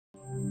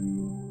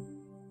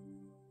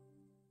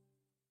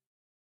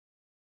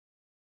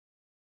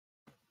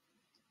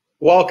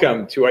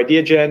Welcome to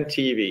Ideagen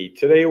TV.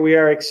 Today we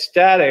are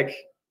ecstatic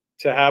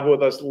to have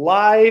with us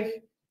live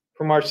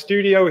from our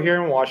studio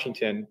here in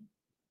Washington,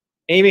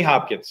 Amy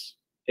Hopkins,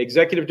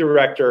 Executive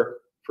Director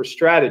for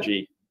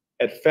Strategy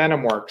at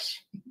Phantom Works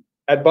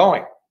at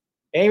Boeing.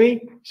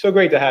 Amy, so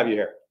great to have you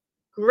here.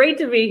 Great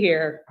to be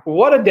here.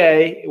 What a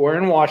day. We're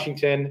in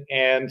Washington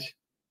and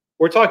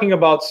we're talking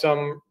about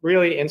some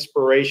really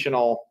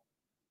inspirational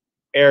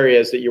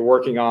areas that you're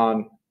working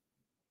on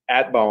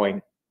at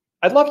Boeing.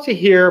 I'd love to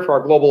hear for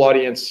our global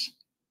audience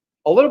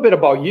a little bit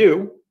about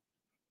you,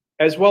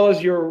 as well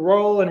as your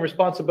role and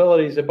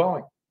responsibilities at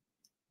Boeing.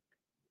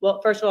 Well,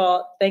 first of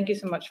all, thank you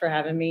so much for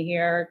having me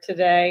here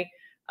today.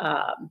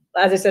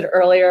 As I said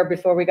earlier,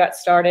 before we got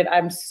started,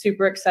 I'm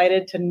super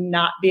excited to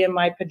not be in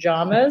my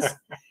pajamas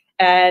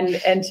and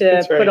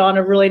to put on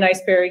a really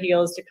nice pair of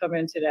heels to come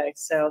in today.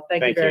 So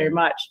thank you very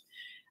much.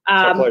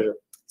 It's a pleasure.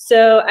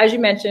 So as you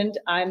mentioned,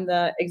 I'm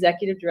the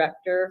Executive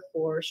Director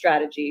for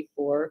Strategy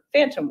for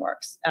Phantom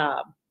Works.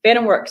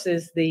 Phantom Works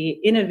is the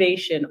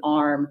innovation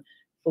arm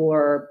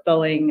for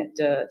Boeing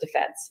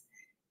Defense.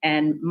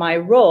 And my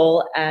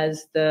role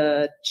as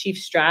the Chief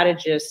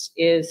Strategist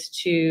is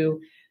to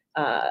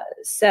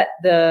set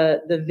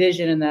the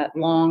vision and that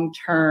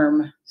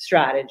long-term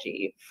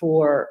strategy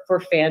for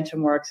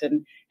Phantom Works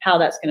and how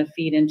that's going to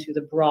feed into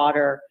the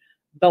broader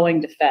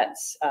Boeing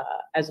Defense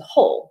as a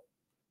whole.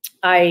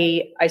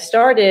 I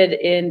started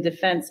in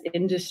defense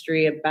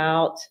industry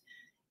about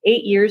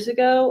 8 years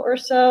ago or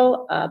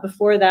so.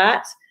 Before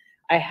that,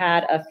 I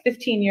had a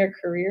 15-year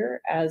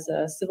career as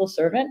a civil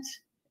servant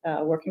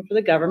working for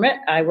the government.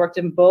 I worked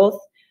in both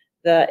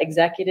the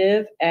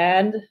executive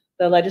and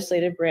the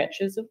legislative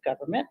branches of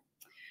government.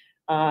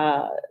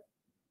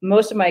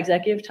 Most of my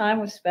executive time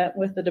was spent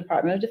with the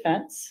Department of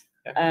Defense.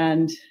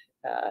 And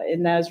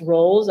in those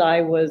roles,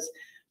 I was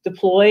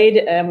deployed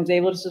and was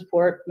able to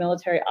support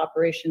military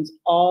operations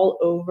all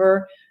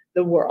over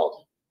the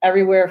world,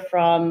 everywhere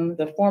from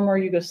the former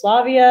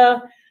Yugoslavia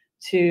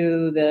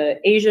to the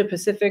Asia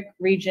Pacific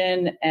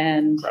region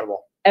and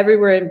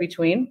everywhere in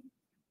between.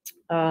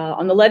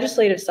 On the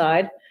legislative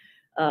side,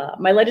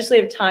 my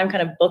legislative time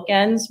kind of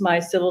bookends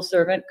my civil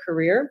servant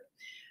career.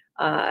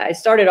 I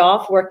started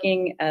off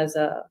working as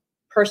a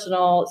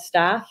personal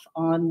staff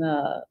on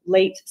the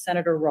late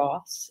Senator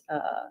Roth's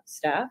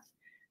staff.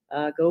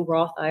 Go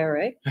Roth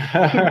IRA,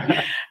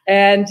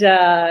 and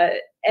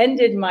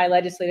ended my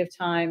legislative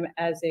time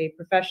as a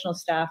professional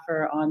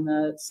staffer on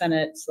the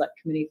Senate Select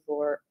Committee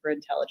for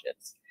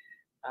Intelligence.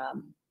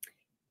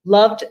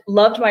 Loved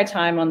my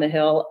time on the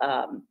Hill,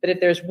 but if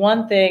there's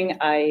one thing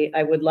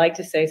I would like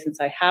to say,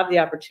 since I have the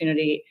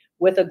opportunity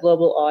with a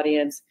global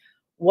audience,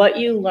 what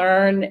you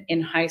learn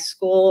in high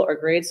school or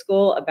grade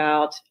school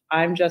about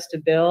I'm just a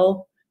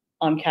bill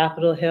on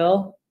Capitol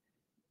Hill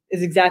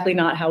is exactly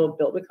not how a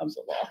bill becomes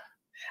a law.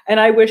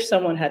 And I wish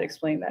someone had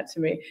explained that to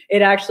me.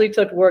 It actually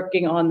took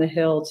working on the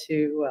Hill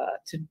to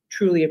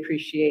truly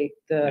appreciate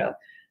the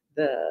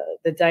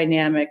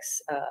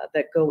dynamics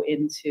that go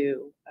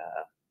into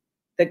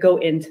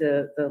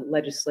the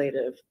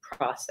legislative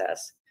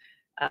process.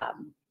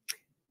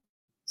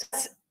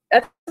 That's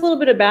a little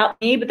bit about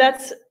me, but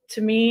that's,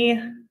 to me,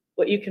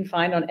 what you can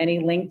find on any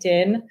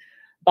LinkedIn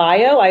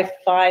bio. I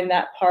find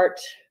that part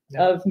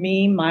of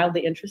me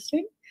mildly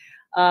interesting.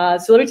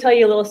 So let me tell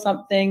you a little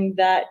something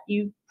that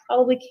you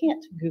probably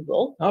can't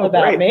Google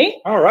about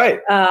me. All right.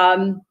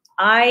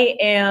 I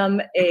am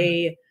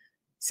a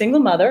single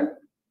mother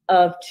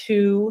of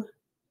two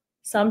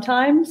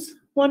sometimes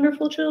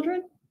wonderful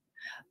children.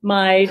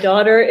 My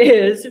daughter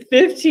is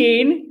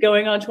 15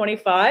 going on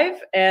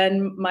 25,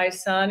 and my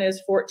son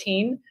is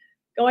 14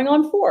 going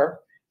on 4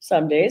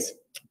 some days.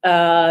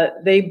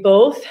 They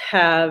both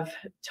have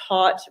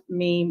taught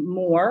me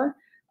more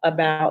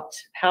about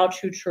how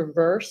to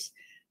traverse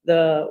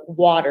the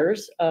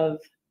waters of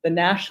the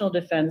national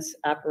defense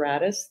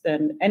apparatus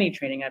than any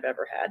training I've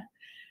ever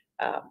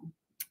had.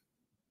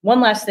 One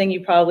last thing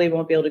you probably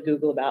won't be able to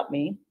Google about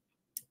me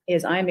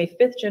is I'm a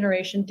 5th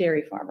generation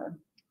dairy farmer.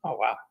 Oh,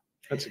 wow.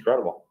 That's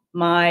incredible.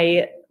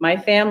 My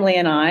family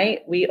and I,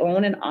 we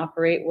own and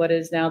operate what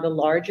is now the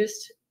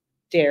largest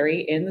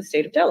dairy in the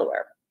state of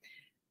Delaware.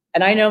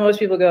 And I know most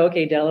people go,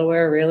 okay,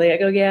 Delaware, really? I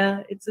go,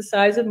 yeah, it's the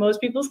size of most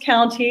people's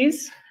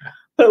counties,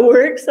 but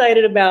we're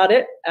excited about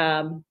it.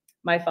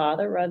 My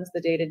father runs the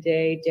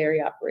day-to-day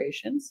dairy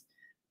operations.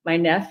 My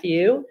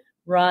nephew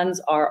runs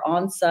our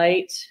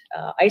on-site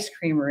ice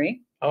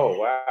creamery. Oh,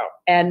 wow.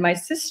 And my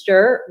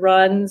sister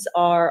runs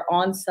our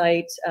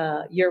on-site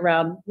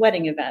year-round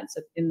wedding events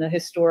in the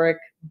historic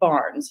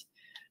barns.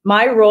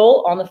 My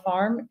role on the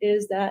farm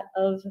is that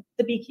of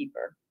the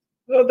beekeeper.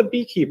 Oh, the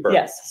beekeeper.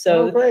 Yes.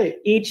 So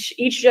each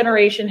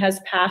generation has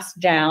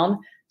passed down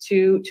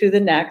to the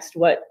next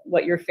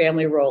what your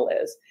family role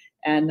is.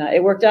 And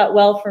it worked out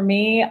well for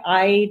me.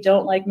 I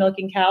don't like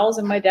milking cows,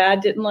 and my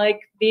dad didn't like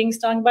being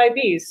stung by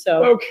bees.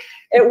 So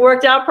it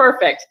worked out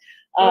perfect.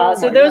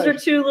 So those are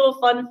two little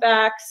fun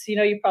facts,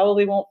 you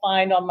probably won't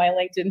find on my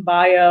LinkedIn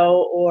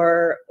bio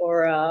or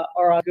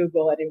on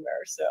Google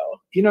anywhere. So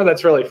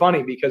that's really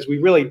funny because we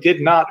really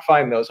did not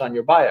find those on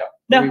your bio.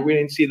 No. We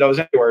didn't see those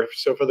anywhere.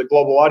 So for the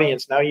global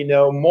audience, now you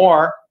know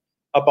more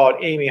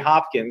about Amy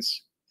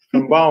Hopkins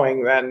from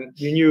Boeing than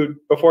you knew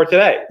before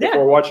today,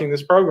 before watching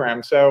this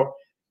program. So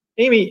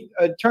Amy,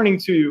 turning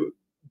to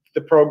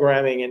the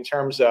programming in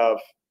terms of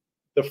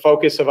the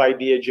focus of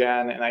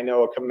Ideagen, and I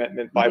know a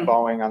commitment by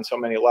Boeing on so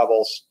many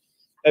levels,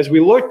 as we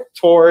look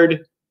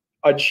toward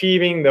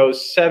achieving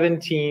those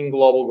 17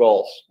 global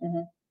goals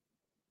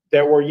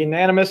that were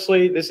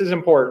unanimously, this is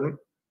important,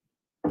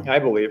 I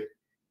believe,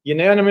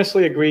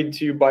 unanimously agreed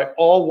to by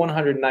all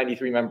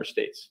 193 member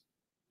states.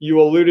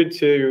 You alluded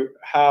to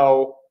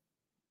how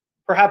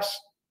perhaps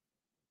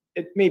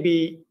it may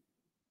be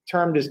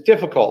termed as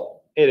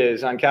difficult it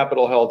is on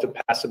Capitol Hill to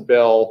pass a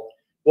bill,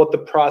 what the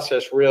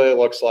process really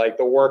looks like,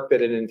 the work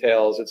that it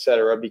entails, et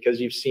cetera, because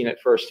you've seen it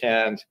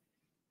firsthand.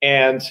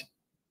 And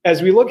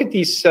as we look at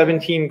these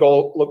 17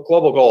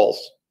 global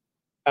goals,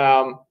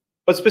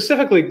 but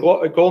specifically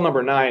goal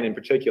number 9 in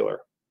particular,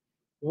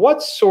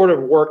 what sort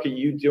of work are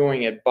you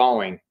doing at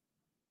Boeing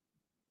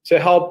to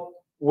help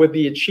with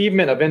the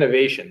achievement of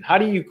innovation? How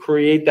do you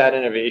create that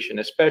innovation,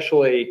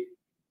 especially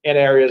in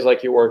areas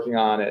like you're working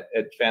on at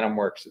Phantom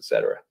Works, et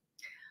cetera?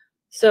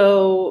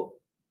 So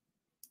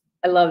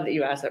I love that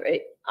you asked that.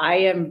 I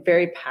am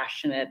very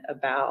passionate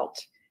about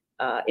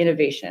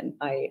innovation.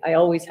 I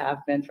always have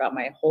been throughout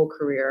my whole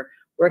career.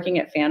 Working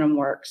at Phantom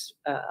Works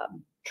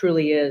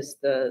truly is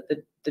the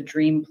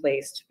dream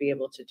place to be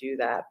able to do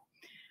that.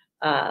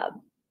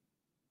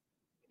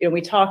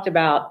 We talked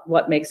about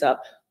what makes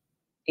up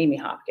Amy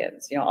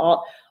Hopkins.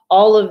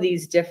 All of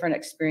these different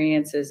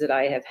experiences that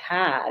I have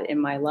had in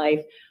my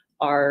life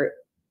are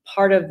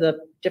part of the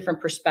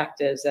different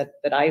perspectives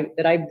that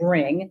I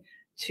bring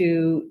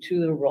to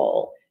the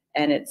role.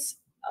 And it's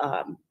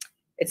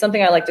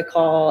something I like to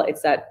call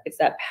it's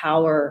that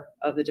power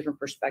of the different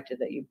perspective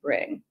that you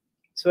bring.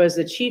 So as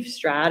the chief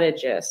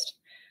strategist,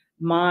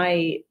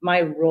 my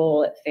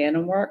role at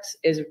Phantom Works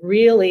is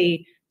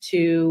really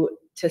to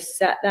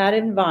set that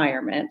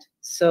environment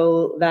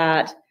so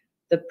that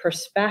the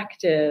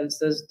perspectives,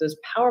 those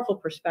powerful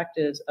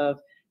perspectives of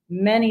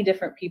many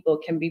different people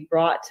can be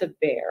brought to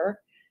bear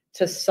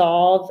to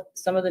solve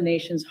some of the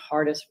nation's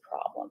hardest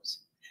problems.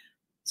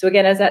 So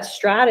again, as that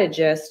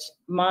strategist,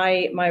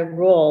 my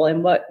role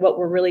and what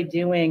we're really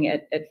doing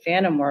at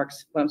Phantom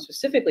Works, what I'm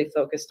specifically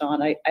focused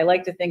on, I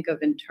like to think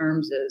of in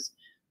terms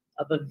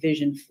of a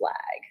vision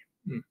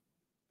flag.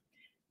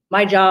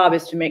 My job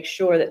is to make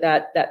sure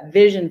that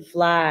vision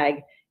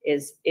flag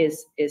is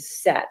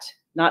set,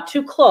 not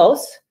too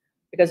close,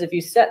 because if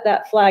you set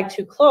that flag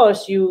too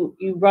close, you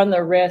run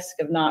the risk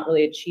of not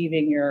really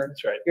achieving your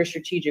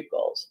strategic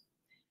goals.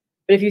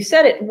 But if you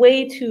set it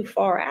way too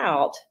far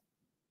out,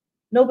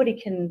 nobody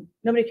can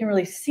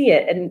really see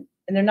it, and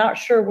they're not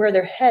sure where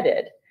they're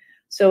headed.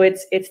 So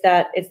it's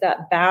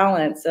that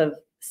balance of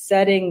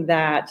setting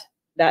that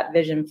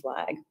vision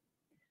flag,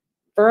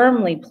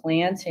 firmly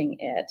planting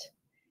it,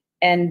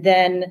 and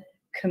then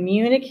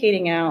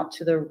communicating out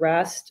to the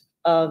rest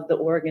of the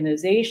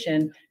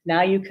organization.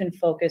 Now you can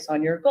focus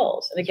on your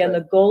goals. And again,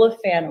 the goal of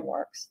Phantom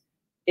Works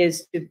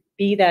is to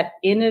be that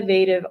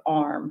innovative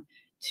arm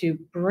to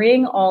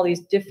bring all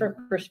these different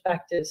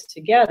perspectives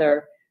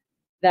together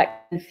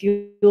that can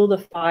fuel the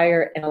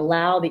fire and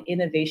allow the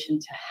innovation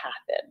to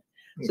happen.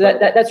 So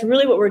that's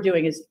really what we're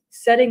doing, is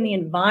setting the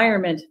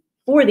environment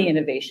for the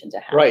innovation to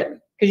happen. Right.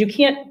 Because you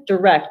can't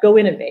direct, go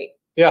innovate.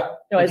 Yeah.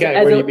 Where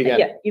do you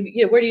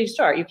begin? Where do you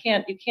start? You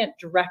can't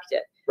direct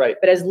it. Right.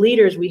 But as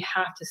leaders, we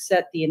have to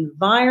set the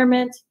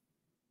environment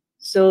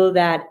so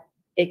that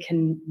it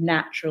can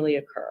naturally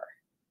occur.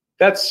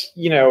 That's,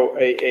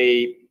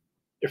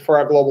 for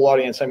our global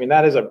audience, I mean,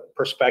 that is a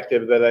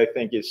perspective that I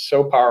think is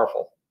so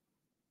powerful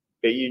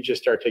that you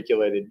just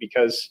articulated,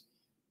 because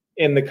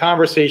in the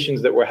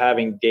conversations that we're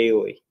having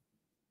daily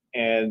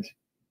and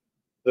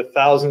the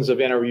thousands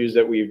of interviews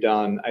that we've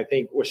done, I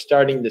think we're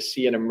starting to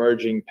see an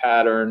emerging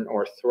pattern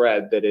or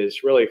thread that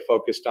is really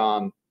focused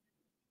on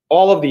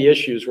all of the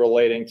issues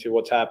relating to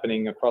what's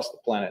happening across the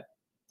planet,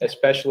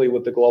 especially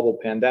with the global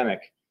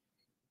pandemic.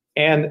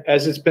 And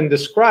as it's been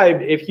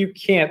described, if you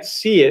can't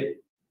see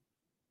it,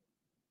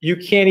 you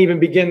can't even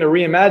begin to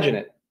reimagine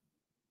it,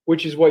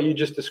 which is what you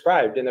just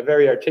described in a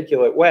very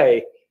articulate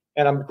way.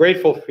 And I'm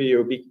grateful for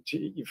you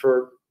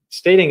for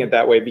stating it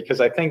that way,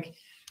 because I think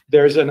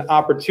there's an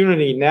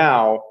opportunity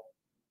now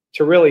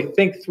to really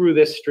think through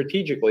this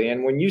strategically.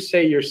 And when you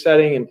say you're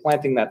setting and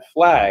planting that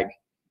flag,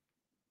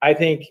 I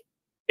think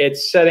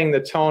it's setting the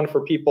tone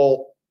for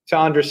people to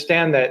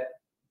understand that,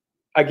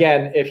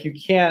 again, if you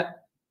can't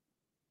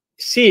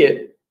see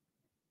it,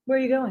 where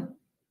are you going?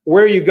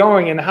 Where are you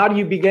going, and how do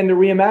you begin to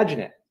reimagine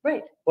it?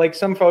 Right. Like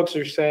some folks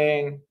are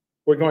saying,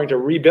 we're going to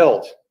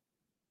rebuild.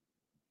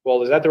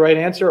 Well, is that the right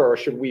answer, or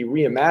should we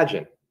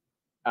reimagine?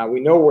 We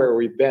know where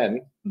we've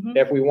been. Mm-hmm.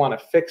 If we want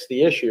to fix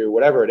the issue,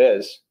 whatever it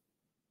is,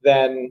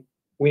 then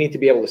we need to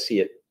be able to see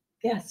it.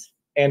 Yes.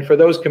 And for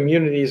those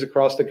communities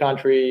across the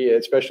country,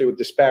 especially with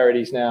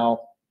disparities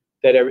now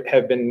that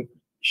have been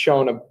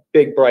shown a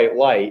big bright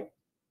light,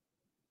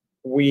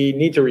 we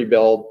need to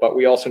rebuild, but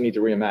we also need to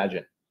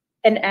reimagine.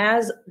 And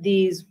as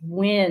these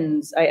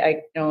wins,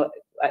 I you know,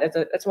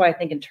 that's why I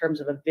think in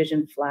terms of a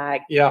vision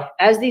flag. Yeah.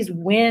 As these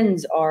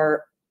winds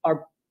are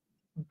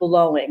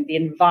blowing, the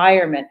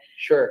environment.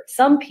 Sure.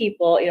 Some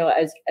people, you know,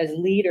 as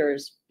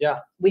leaders, yeah,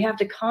 we have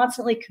to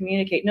constantly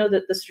communicate. Know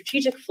that the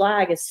strategic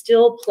flag is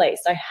still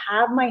placed. I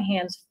have my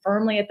hands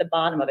firmly at the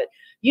bottom of it.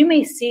 You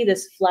may see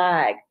this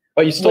flag,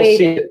 but you still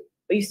see it.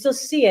 But you still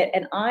see it,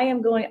 and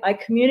I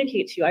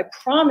communicate to you, I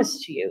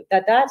promise to you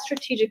that that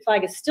strategic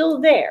flag is still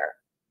there.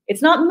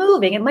 It's not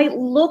moving. It might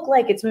look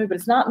like it's moving, but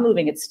it's not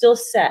moving. It's still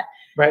set.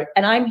 Right.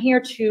 And I'm here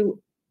to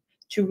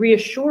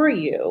reassure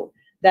you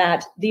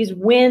that these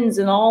winds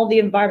and all the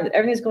environment,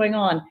 everything's going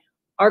on,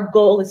 our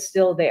goal is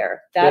still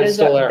there. That is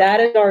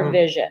our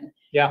vision.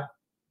 Yeah.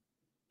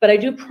 But I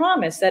do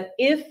promise that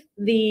if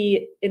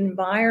the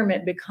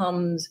environment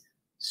becomes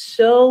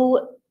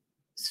so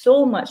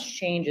much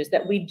changes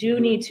that we do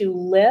need to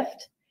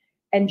lift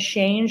and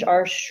change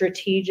our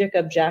strategic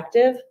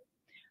objective,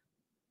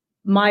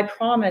 my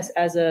promise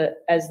as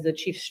the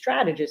chief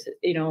strategist,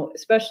 you know,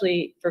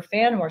 especially for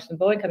FanWorks and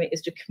Boeing Company,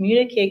 is to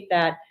communicate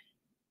that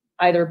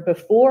either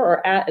before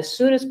or as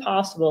soon as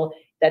possible,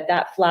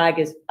 that flag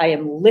is, I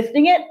am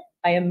lifting it,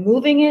 I am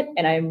moving it,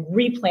 and I am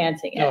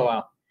replanting it. Oh,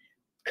 wow.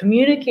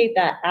 Communicate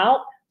that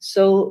out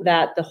so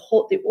that the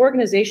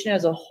organization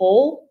as a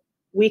whole,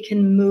 we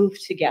can move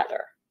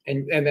together.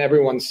 And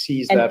everyone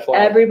sees that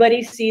flag.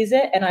 Everybody sees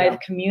it, and I have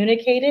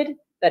communicated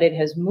that it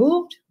has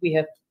moved.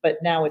 But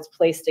now it's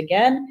placed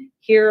again.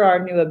 Here are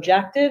our new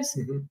objectives.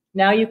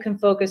 Now you can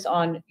focus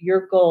on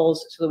your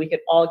goals so that we can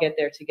all get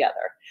there together.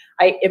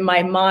 In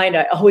my mind,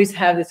 I always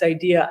have this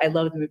idea. I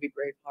love the movie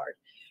Braveheart.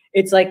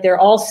 It's like they're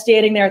all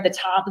standing there at the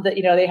top of the,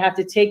 you know, they have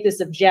to take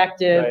this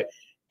objective. Right.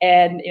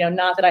 And, you know,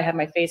 not that I have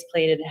my face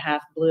painted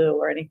half blue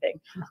or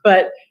anything,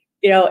 but,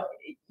 you know,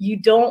 you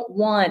don't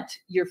want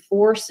your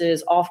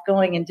forces off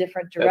going in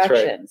different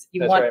directions.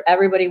 You want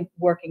everybody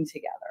working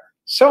together.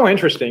 So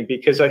interesting,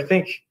 because I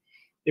think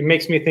it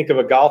makes me think of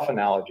a golf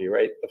analogy,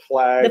 right? The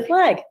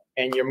flag.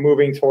 And you're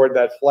moving toward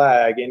that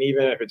flag. And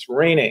even if it's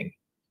raining,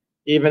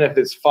 even if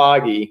it's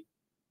foggy,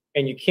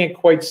 and you can't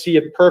quite see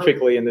it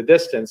perfectly in the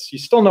distance, you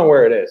still know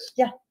where it is.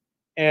 Yeah.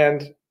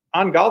 And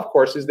on golf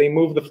courses, they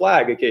move the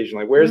flag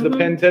occasionally. Where's the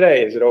pin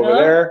today? Is it over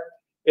there?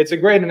 It's a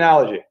great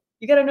analogy.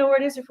 You got to know where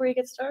it is before you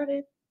get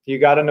started. You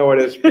got to know what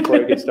it is before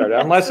you get started.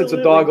 Unless it's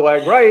a dog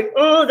leg right.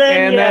 Oh,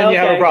 then, then you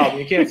have a problem.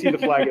 You can't see the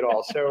flag at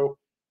all. So,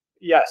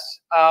 yes.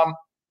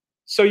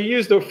 So you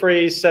used the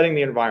phrase setting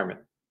the environment.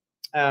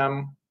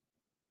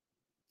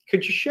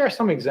 Could you share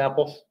some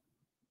examples?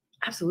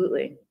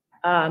 Absolutely.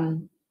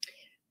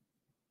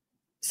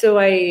 So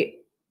I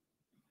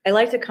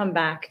like to come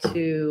back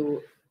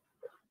to,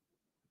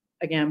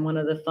 again, one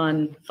of the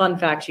fun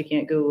facts you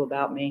can't Google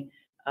about me,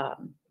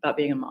 about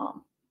being a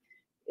mom.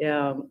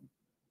 For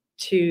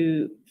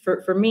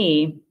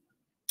me,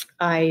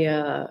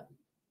 I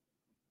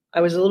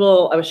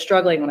was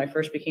struggling when I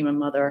first became a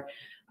mother.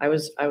 I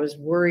was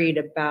worried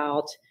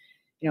about,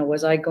 you know,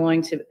 was I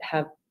going to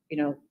have, you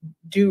know,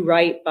 do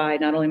right by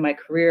not only my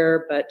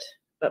career but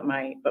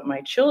my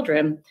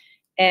children.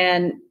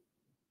 And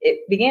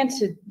it began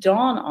to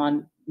dawn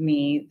on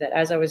me that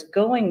as I was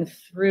going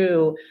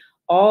through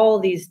all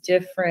these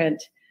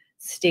different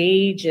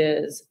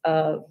stages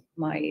of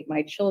my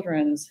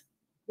children's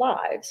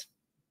lives,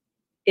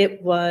 I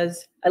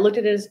looked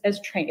at it as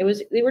training.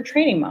 They were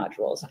training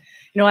modules.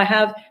 You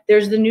know,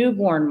 there's the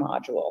newborn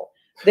module,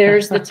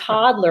 there's the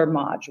toddler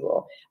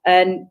module,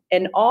 and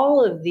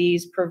all of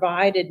these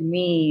provided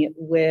me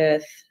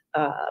with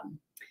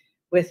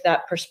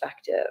that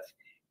perspective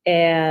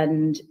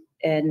and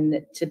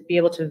to be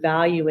able to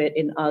value it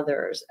in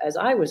others as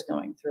I was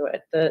going through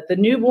it. The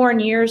newborn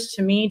years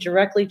to me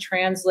directly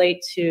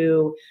translate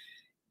to,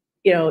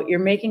 you know, you're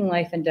making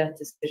life and death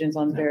decisions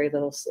on very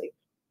little sleep.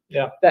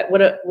 Yeah.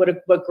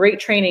 What great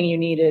training you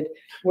needed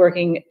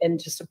working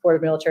into support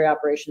of military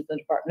operations in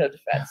the Department of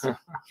Defense.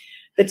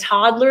 The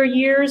toddler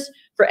years,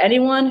 for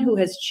anyone who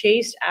has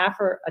chased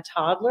after a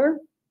toddler,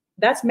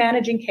 that's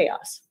managing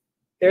chaos.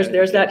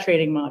 There's that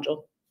training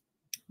module.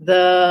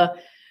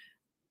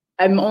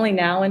 I'm only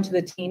now into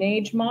the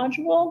teenage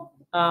module.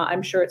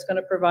 I'm sure it's going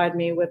to provide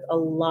me with a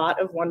lot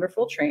of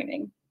wonderful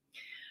training.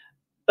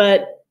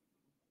 But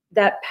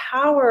that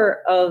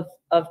power of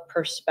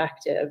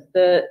perspective,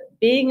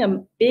 being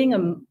a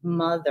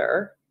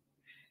mother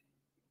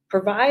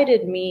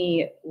provided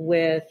me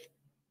with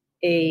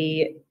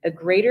a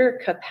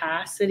greater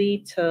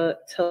capacity to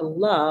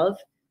love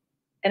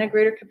and a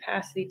greater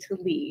capacity to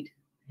lead.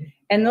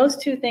 And those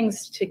two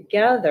things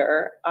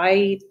together,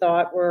 I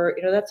thought were,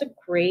 you know, that's a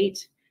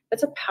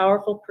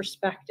powerful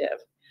perspective.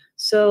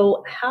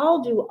 So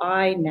how do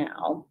I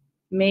now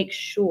make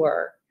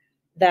sure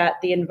that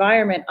the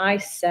environment I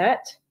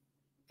set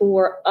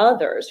for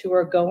others who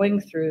are going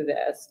through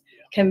this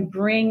can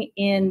bring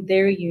in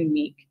their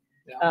unique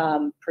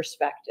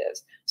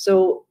perspectives?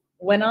 So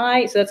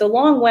so that's a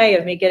long way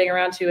of me getting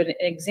around to an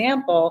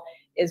example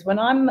is when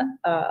I'm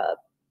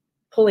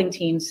pulling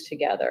teams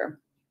together,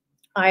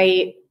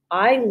 I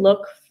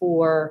look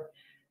for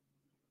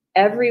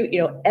every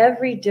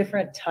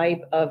different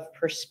type of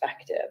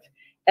perspective,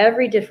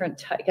 every different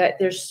type.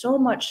 There's so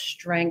much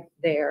strength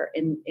there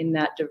in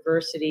that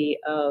diversity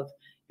of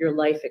your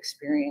life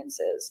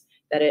experiences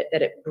that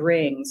it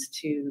brings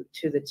to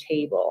the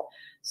table.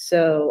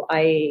 So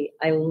I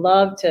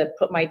love to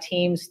put my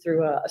teams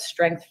through a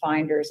Strength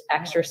Finders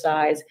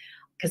exercise,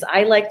 because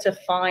I like to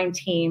find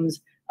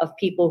teams of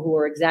people who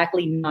are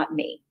exactly not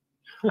me.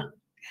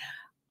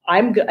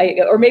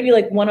 Or maybe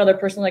like one other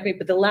person like me,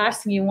 but the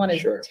last thing you want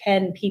is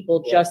 10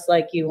 people just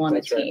like you on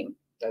a team. Right.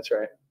 That's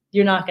right.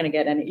 You're not going to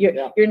get any,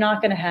 you're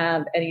not going to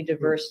have any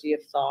diversity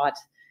of thought.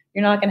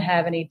 You're not going to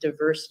have any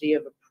diversity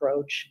of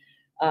approach.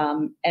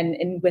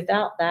 And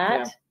without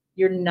that,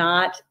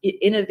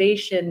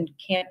 innovation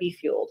can't be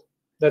fueled.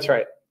 That's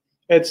right.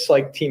 It's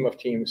like team of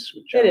teams.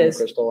 It is.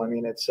 Crystal. I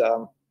mean, it's,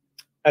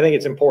 I think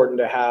it's important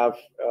to have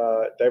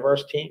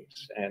diverse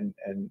teams and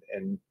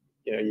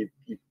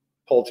you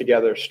pull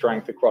together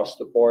strength across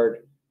the board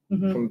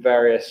from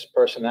various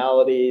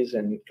personalities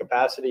and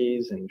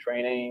capacities and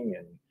training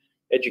and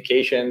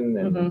education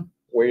and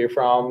where you're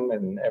from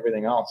and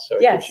everything else. So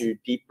it gives you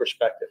deep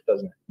perspective,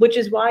 doesn't it? Which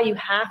is why you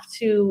have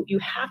to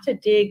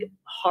dig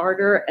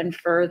harder and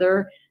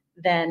further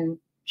than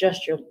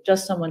just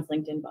someone's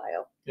LinkedIn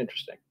bio.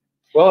 Interesting.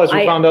 Well, as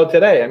we found out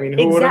today, I mean,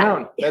 who would have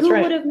known? That's right.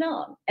 Who would have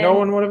known? No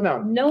one would have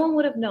known. No one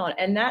would have known.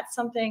 And that's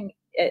something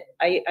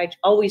I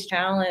always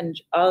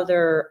challenge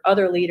other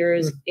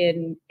leaders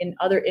in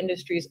other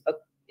industries.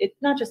 It's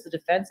not just the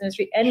defense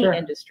industry, any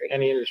industry.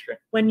 Any industry.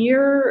 When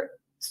you're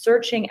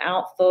searching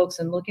out folks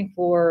and looking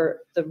for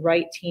the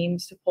right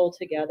teams to pull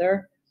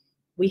together,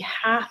 we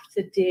have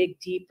to dig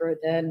deeper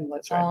than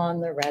what's on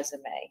the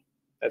resume.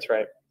 That's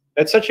right.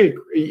 That's such an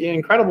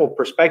incredible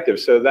perspective.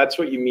 So that's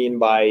what you mean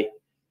by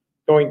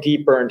going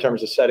deeper in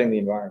terms of setting the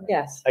environment.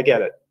 Yes. I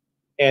get it.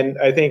 And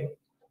I think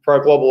for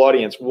our global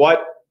audience,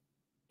 what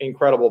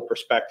incredible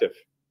perspective.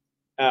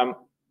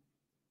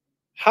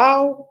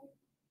 How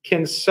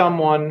can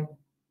someone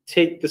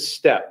take the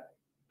step,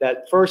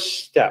 that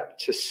first step,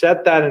 to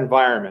set that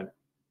environment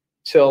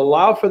to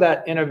allow for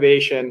that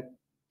innovation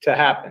to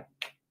happen?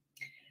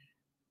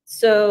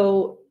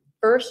 So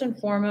first and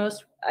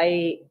foremost,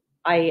 I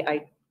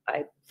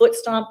foot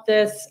stomp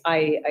this.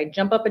 I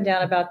jump up and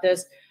down about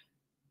this.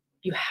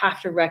 You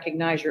have to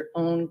recognize your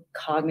own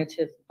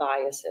cognitive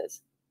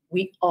biases.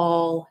 We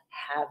all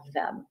have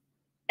them.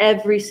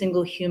 Every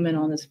single human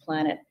on this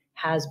planet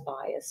has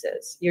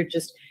biases.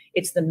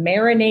 It's the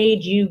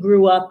marinade you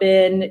grew up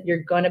in.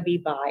 You're going to be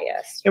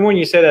biased. And when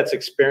you say that's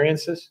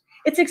experiences?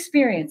 It's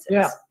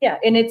experiences. Yeah.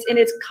 And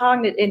it's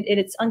cognitive and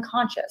it's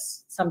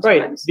unconscious sometimes.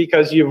 Right.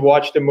 Because you've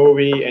watched a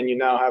movie and you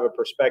now have a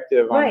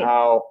perspective on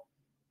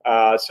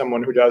how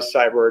someone who does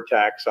cyber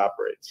attacks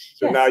operates.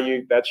 So now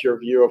that's your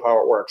view of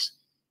how it works.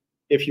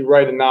 If you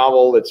write a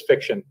novel, it's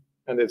fiction,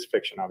 and it's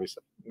fiction,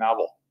 obviously,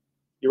 novel.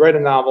 You write a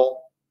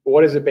novel,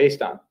 what is it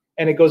based on?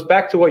 And it goes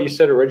back to what you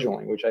said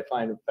originally, which I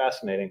find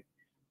fascinating,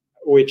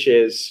 which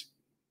is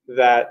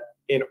that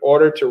in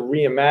order to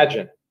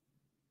reimagine,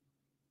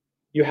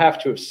 you have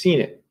to have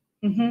seen it.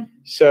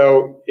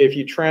 So if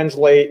you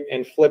translate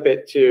and flip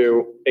it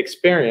to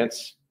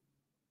experience,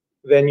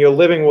 then you're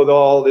living with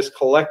all this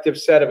collective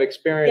set of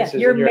experiences.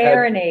 Your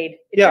marinade.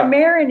 It's your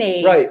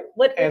marinade. Right.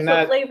 What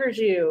flavors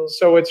you?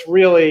 So it's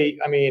really,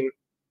 I mean,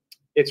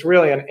 it's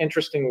really an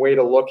interesting way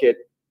to look at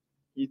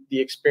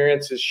the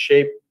experiences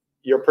shape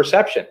your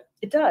perception.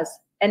 It does.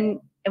 And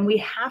we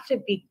have to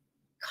be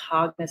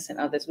cognizant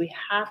of this. We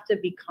have to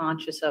be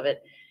conscious of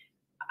it.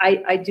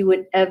 I do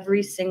it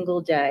every single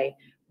day.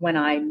 When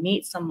I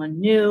meet someone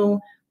new,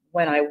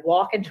 when I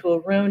walk into a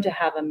room to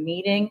have a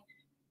meeting,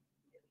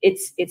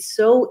 it's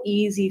so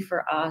easy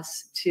for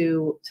us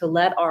to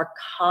let our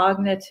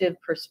cognitive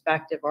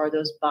perspective or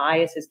those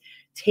biases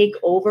take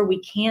over.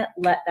 We can't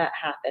let that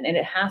happen. And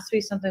it has to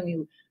be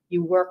something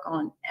you work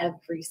on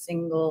every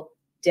single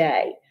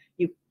day.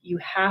 You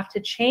have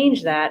to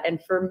change that.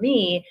 And for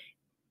me,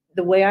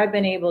 the way I've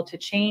been able to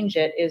change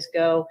it is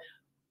go,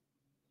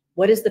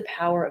 what is the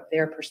power of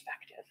their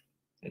perspective?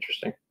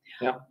 Interesting.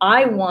 Yeah.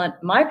 I want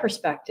my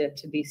perspective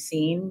to be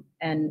seen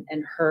and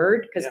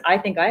heard, because I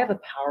think I have a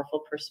powerful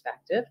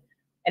perspective.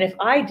 And if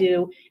I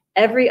do,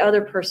 every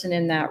other person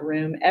in that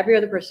room, every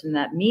other person in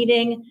that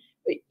meeting,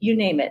 you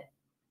name it.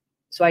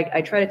 So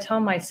I try to tell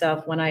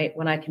myself when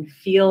I can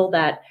feel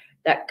that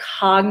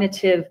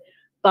cognitive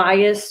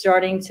bias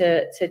starting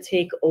to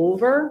take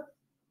over,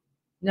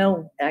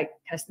 what's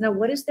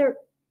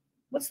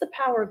the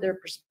power of their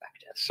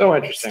perspective? So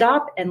interesting.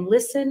 Stop and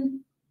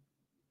listen,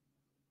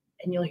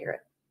 and you'll hear it.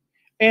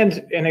 And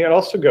it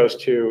also goes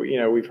to,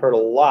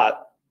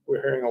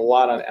 we're hearing a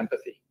lot on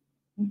empathy.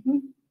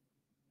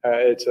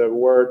 It's a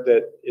word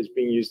that is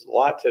being used a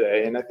lot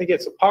today, and I think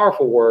it's a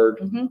powerful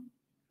word.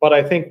 But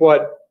I think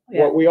what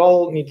we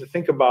all need to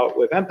think about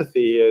with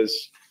empathy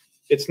is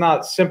it's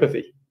not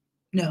sympathy.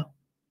 No.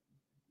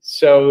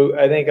 So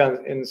I think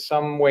in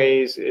some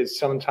ways it's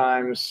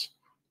sometimes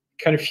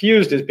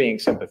confused as being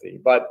sympathy.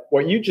 But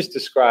what you just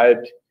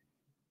described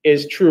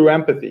is true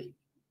empathy,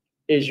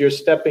 is you're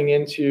stepping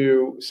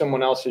into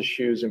someone else's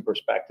shoes and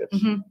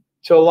perspectives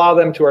to allow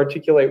them to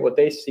articulate what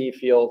they see,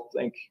 feel,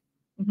 think,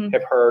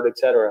 have heard,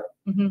 etc.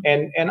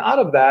 And out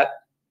of that,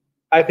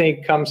 I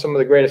think comes some of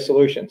the greatest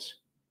solutions.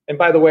 And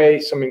by the way,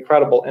 some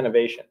incredible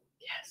innovation.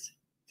 Yes.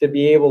 To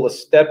be able to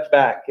step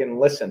back and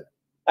listen.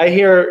 I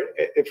hear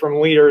it from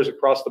leaders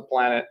across the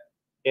planet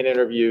in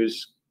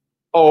interviews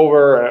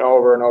over and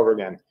over and over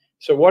again.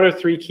 So what are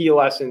 3 key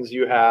lessons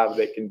you have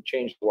that can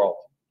change the world?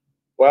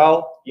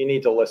 Well, you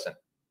need to listen.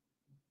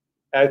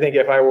 I think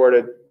if I were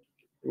to,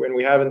 when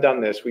we haven't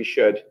done this, we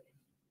should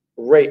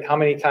rate how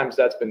many times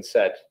that's been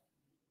said.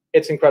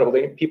 It's incredible.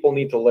 People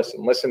need to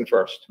listen. Listen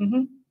first.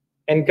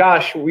 And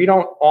gosh, we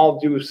don't all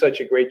do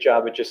such a great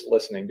job at just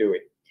listening, do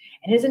we?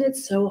 And isn't it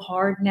so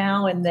hard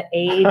now in the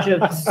age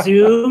of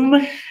Zoom?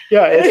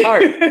 Yeah, it's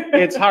hard.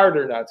 It's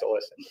harder not to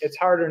listen. It's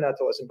harder not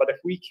to listen. But if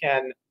we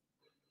can,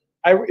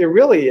 it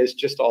really is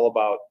just all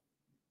about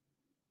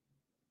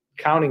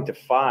counting to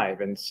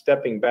 5 and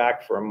stepping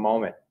back for a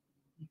moment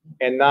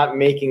and not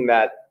making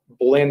that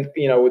blink,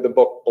 with the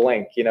book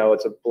Blink,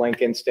 it's a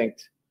blink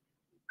instinct.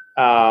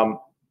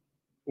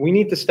 We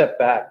need to step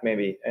back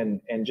maybe and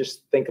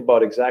just think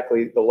about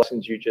exactly the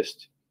lessons you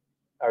just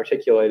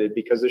articulated,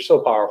 because they're so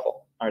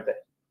powerful, aren't they?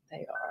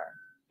 They are.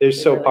 They're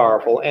so really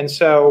powerful. And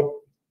so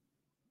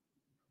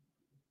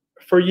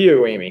for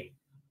you, Amy,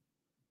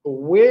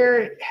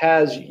 where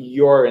has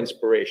your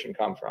inspiration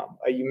come from?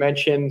 You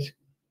mentioned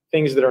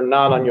things that are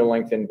not on your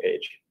LinkedIn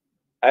page.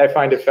 I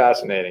find it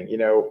fascinating.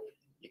 You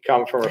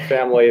come from a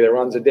family that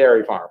runs a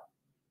dairy farm.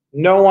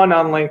 No one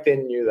on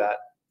LinkedIn knew that.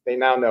 They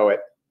now know it,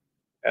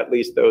 at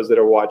least those that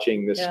are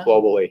watching this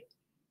globally.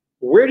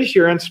 Where does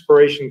your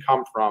inspiration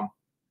come from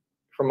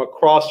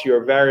across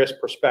your various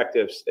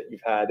perspectives that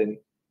you've had in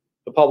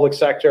the public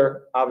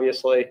sector,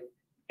 obviously,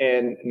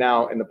 and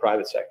now in the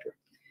private sector?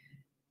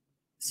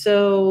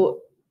 So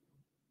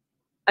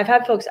I've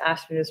had folks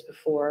ask me this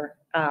before,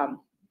 a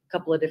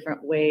couple of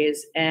different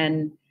ways.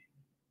 And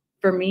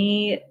for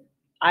me,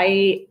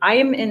 I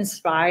am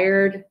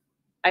inspired.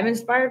 I'm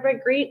inspired by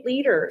great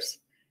leaders.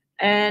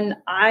 And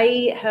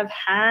I have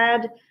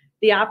had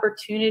the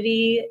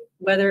opportunity,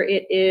 whether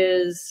it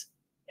is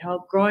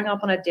growing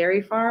up on a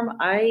dairy farm,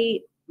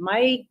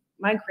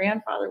 my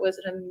grandfather was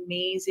an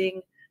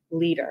amazing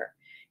leader.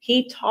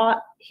 He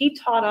taught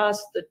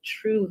us the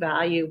true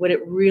value, what it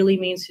really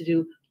means to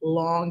do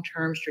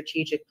long-term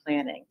strategic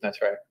planning.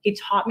 That's right. He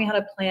taught me how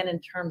to plan in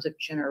terms of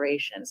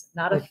generations,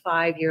 not a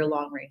 5-year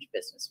long-range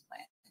business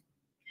plan.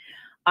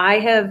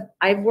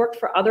 I've worked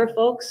for other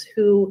folks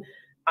who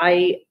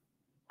I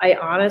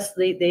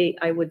honestly,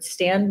 I would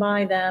stand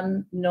by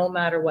them no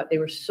matter what. They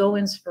were so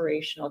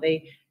inspirational.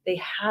 They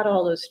had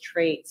all those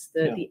traits,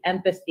 the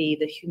empathy,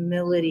 the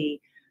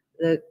humility,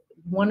 the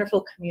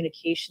wonderful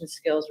communication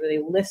skills where they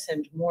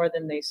listened more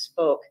than they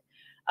spoke.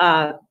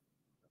 And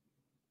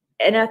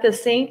at the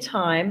same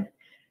time,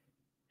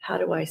 how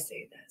do I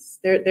say this?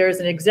 There's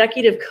an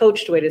executive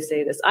coached way to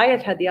say this. I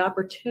have had the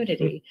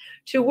opportunity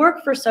to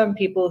work for some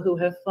people who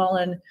have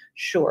fallen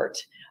short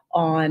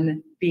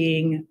on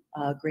being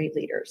great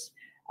leaders.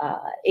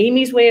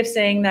 Amy's way of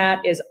saying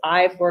that is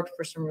I've worked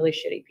for some really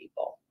shitty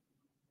people.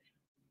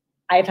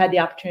 I've had the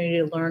opportunity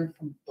to learn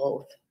from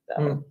both,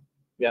 though.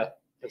 Yeah,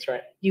 that's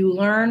right. You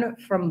learn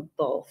from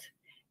both.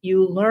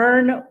 You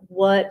learn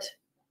what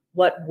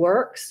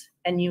works,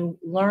 and you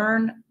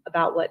learn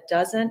about what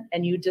doesn't,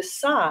 and you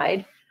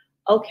decide,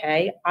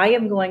 okay, I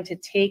am going to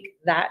take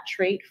that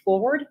trait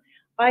forward.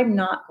 I'm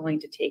not going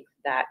to take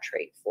that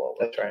trait forward.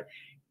 That's right.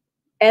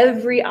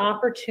 Every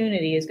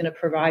opportunity is going to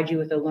provide you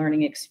with a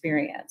learning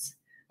experience.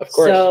 Of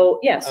course. So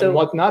yeah. So on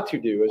what not to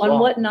do as well. On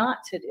what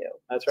not to do.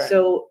 That's right.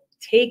 So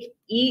take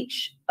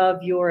each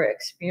of your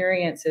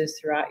experiences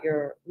throughout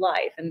your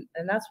life, and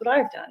that's what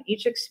I've done.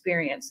 Each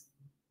experience,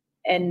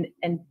 and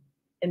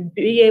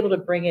be able to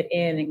bring it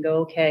in and go,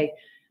 okay,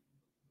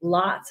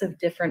 lots of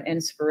different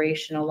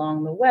inspiration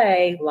along the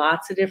way,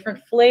 lots of different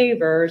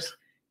flavors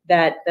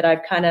that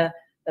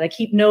I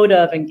keep note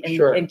of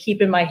and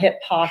keep in my hip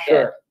pocket.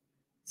 Sure.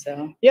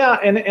 So yeah,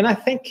 and I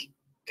think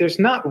there's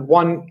not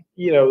one,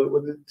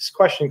 this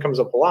question comes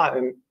up a lot,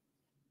 and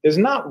there's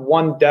not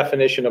one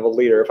definition of a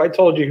leader. If I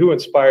told you who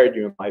inspired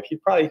you in life,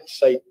 you'd probably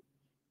cite,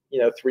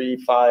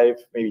 3, 5,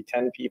 maybe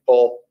 10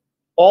 people,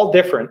 all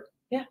different.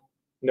 Yeah.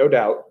 No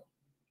doubt.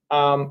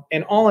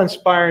 And all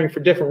inspiring for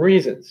different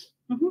reasons.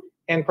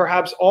 And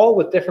perhaps all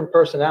with different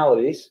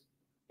personalities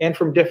and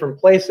from different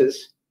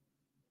places,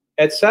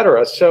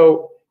 etc.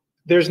 So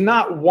there's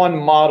not one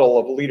model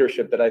of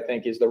leadership that I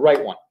think is the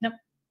right one. No.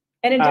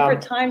 And in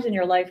different times in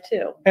your life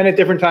too. And at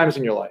different times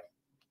in your life.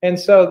 And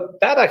so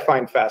that I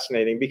find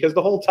fascinating, because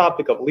the whole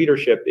topic of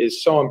leadership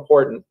is so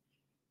important.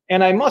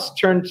 And I must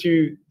turn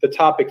to the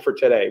topic for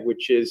today,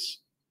 which is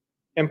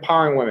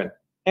empowering women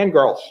and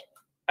girls.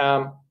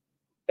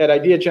 At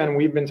Ideagen,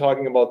 we've been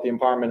talking about the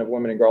empowerment of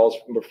women and girls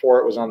from before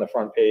it was on the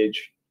front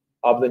page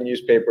of the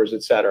newspapers,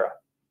 etc.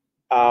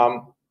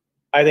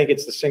 I think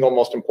it's the single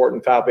most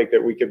important topic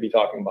that we could be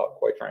talking about,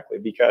 quite frankly,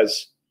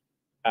 because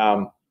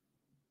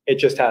it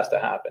just has to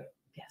happen.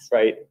 Yes.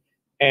 Right.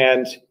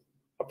 And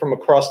from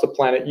across the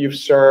planet, you've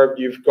served,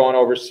 you've gone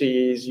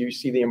overseas, you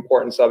see the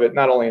importance of it,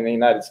 not only in the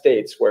United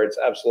States, where it's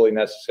absolutely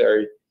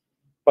necessary,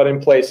 but in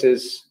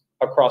places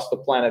across the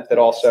planet that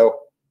also,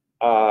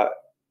 that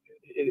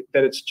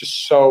it's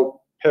just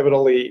so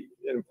pivotally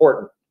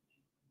important.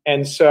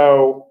 And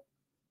so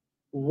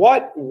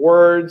what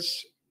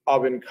words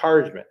of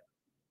encouragement,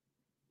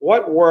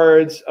 what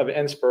words of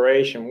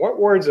inspiration, what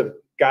words of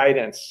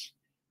guidance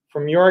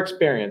from your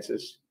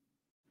experiences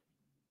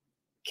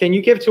can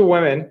you give to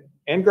women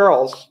and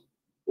girls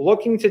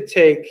looking to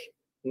take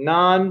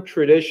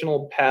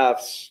non-traditional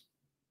paths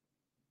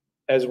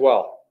as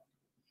well?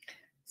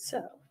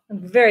 So I'm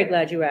very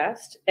glad you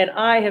asked, and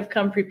I have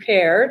come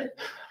prepared.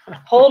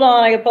 Hold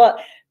on, I can pull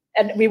out,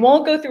 and we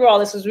won't go through all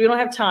this because we don't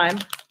have time.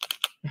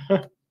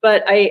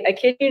 But I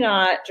kid you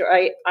not,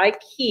 I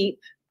keep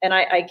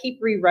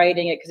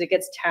rewriting it because it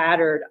gets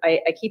tattered.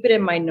 I keep it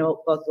in my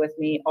notebook with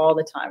me all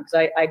the time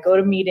because I go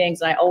to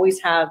meetings and I always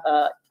have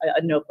a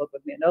notebook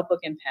with me, a notebook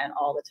and pen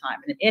all the time.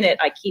 And in it,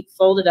 I keep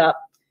folded up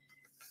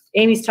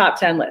Amy's top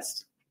 10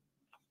 list.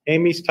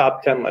 Amy's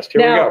top 10 list.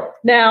 Here we go.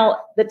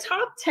 Now, the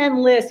top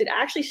 10 list, it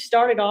actually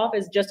started off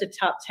as just a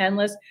top 10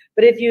 list.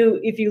 But if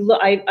you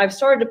look, I've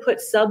started to put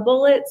sub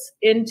bullets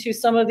into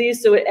some of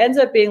these. So it ends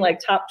up being like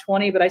top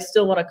 20, but I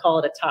still want to call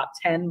it a top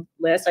 10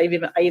 list. I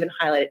even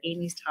highlighted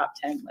Amy's top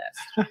 10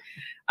 list.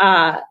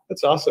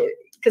 That's awesome.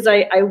 Because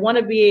I want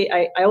to be,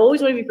 I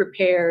always want to be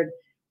prepared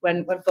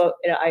when folks,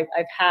 I've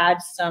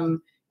had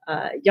some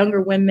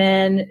younger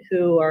women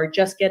who are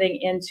just getting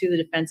into the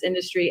defense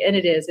industry, and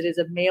it is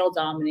a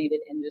male-dominated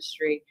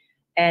industry,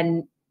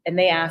 and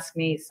they ask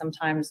me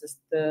sometimes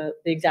the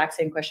exact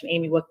same question,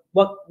 Amy,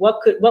 what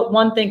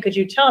one thing could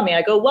you tell me?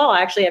 I go, well,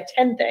 I actually have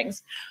 10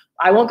 things.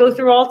 I won't go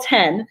through all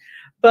 10,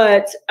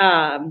 but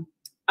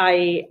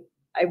I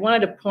wanted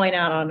to point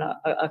out on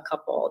a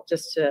couple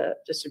just to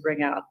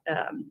bring out.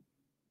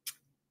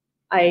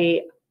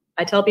 I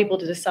tell people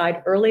to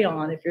decide early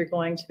on if you're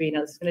going to be,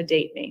 this is going to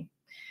date me.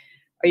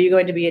 Are you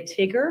going to be a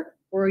Tigger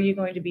or are you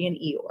going to be an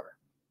Eeyore?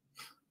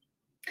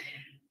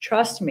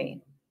 Trust me,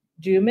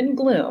 doom and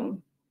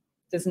gloom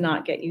does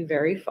not get you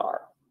very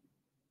far.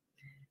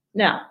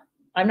 Now,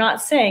 I'm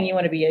not saying you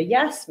want to be a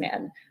yes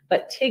man,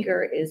 but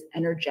Tigger is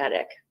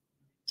energetic.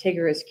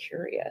 Tigger is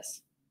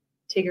curious.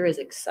 Tigger is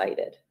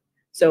excited.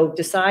 So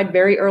decide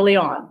very early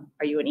on,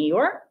 are you an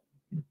Eeyore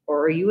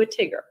or are you a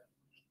Tigger?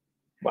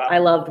 Wow. I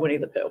loved Winnie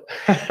the Pooh.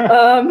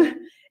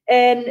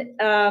 And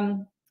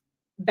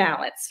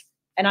balance.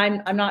 And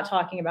I'm not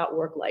talking about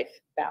work-life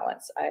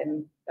balance.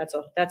 That's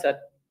a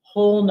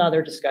whole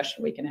nother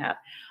discussion we can have.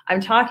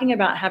 I'm talking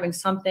about having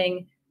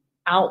something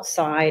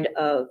outside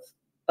of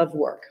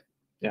work.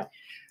 Yeah.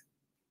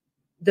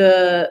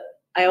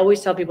 I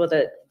always tell people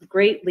that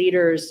great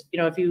leaders,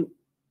 if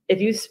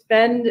you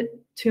spend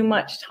too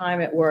much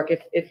time at work,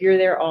 if you're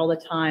there all the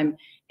time,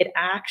 it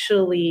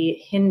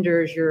actually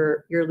hinders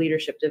your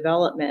leadership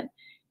development.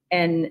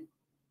 And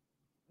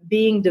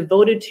being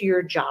devoted to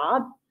your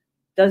job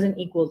doesn't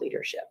equal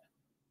leadership.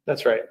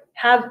 That's right.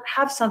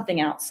 Have something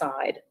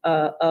outside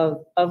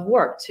of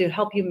work to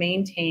help you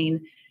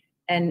maintain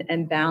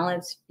and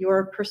balance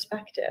your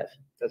perspective.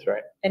 That's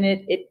right. And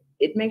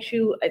it makes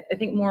you, I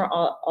think, more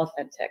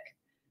authentic.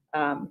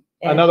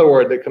 Another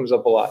word that comes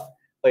up a lot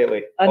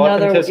lately.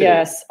 Authenticity.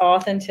 Yes,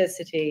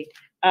 authenticity.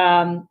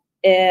 And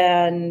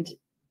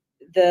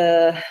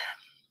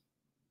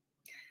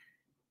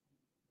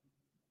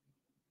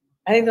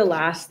I think the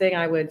last thing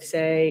I would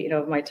say,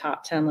 of my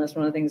top 10 list,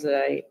 one of the things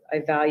that I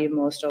value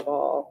most of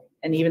all,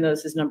 and even though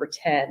this is number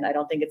 10, I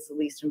don't think it's the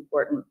least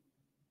important,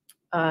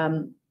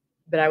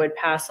 but I would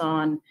pass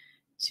on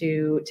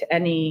to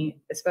any,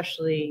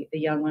 especially the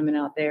young women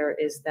out there,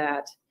 is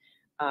that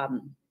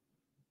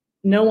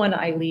no one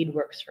I lead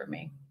works for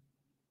me.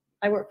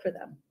 I work for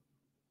them.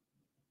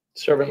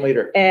 Servant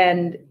leader.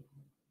 And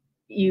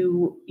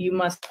you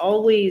must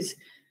always,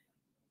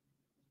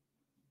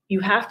 you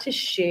have to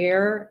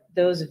share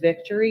those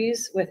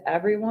victories with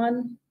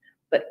everyone,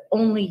 but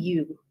only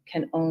you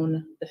can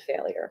own the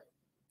failure.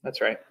 That's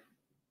right.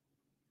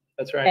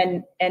 That's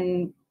right.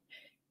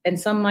 And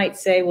some might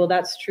say, well,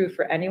 that's true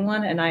for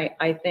anyone. And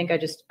I think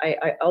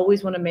I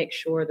always want to make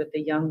sure that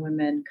the young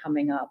women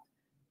coming up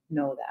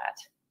know that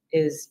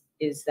is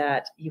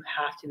that you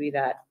have to be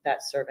that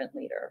servant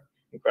leader.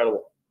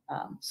 Incredible.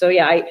 So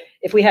yeah,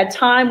 if we had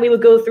time, we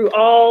would go through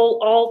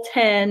all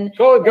 10.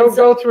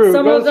 Go through.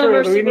 Some of them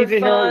are we need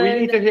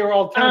to hear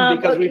all 10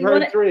 because we've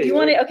heard 3. You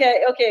want to?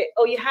 Okay.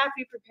 Oh, you have to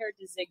be prepared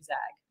to zigzag.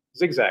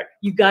 Zigzag.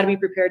 You got to be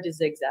prepared to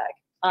zigzag.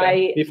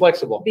 Okay. Be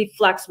flexible. Be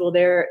flexible.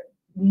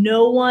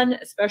 No one,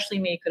 especially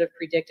me, could have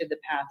predicted the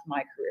path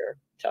my career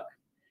took.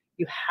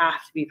 You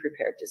have to be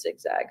prepared to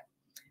zigzag.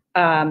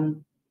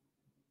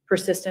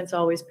 Persistence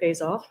always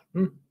pays off.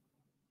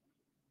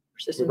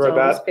 Persistence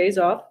always pays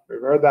off.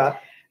 We've heard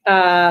that.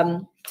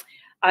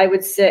 I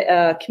would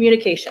say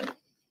communication.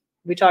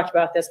 We talked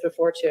about this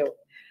before too.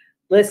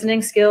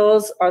 Listening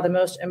skills are the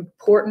most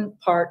important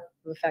part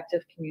of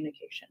effective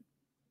communication.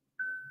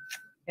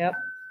 Yep.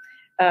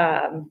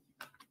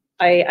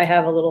 I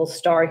have a little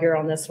star here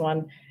on this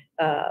one.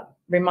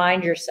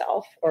 Remind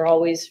yourself, or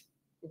always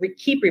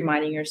keep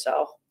reminding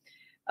yourself,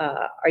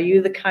 are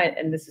you the kind,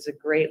 and this is a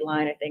great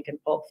line, I think, in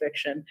Pulp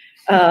Fiction,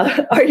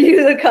 are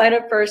you the kind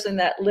of person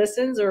that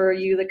listens, or are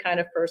you the kind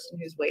of person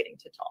who's waiting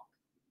to talk?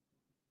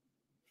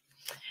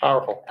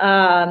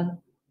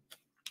 Powerful.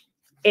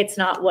 It's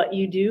not what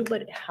you do,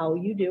 but how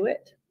you do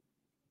it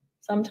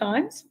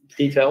sometimes.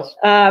 Details.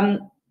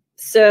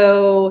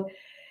 So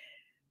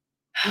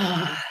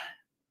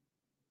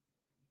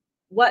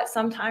what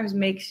sometimes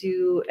makes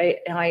you,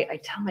 I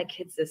tell my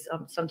kids this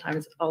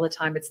sometimes, all the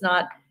time,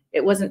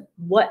 it wasn't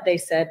what they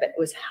said, but it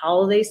was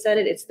how they said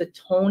it. It's the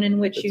tone in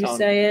which you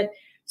say it.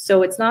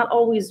 So it's not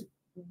always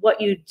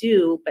what you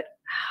do, but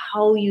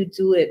how you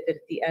do it at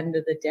the end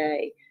of the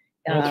day.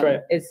 That's right.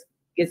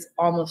 Is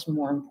almost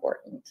more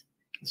important.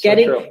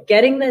 So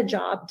getting the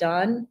job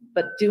done,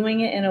 but doing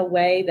it in a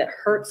way that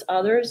hurts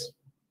others,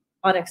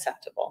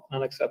 unacceptable.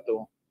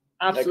 Unacceptable.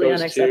 Absolutely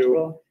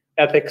unacceptable.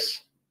 Ethics.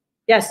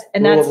 Yes,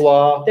 and rule that's of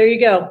law. There you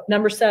go.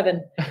 Number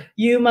 7.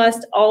 You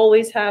must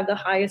always have the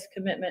highest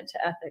commitment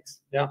to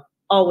ethics. Yeah.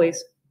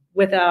 Always,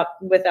 without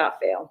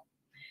fail.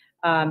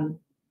 The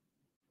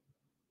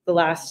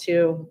last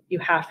 2, you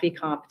have to be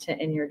competent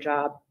in your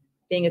job.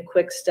 Being a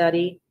quick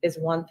study is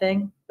one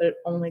thing, but it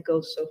only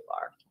goes so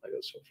far.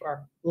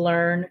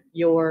 Learn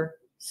your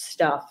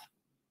stuff.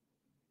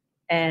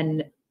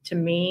 And to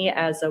me,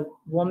 as a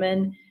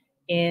woman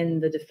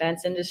in the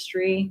defense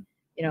industry,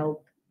 you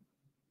know,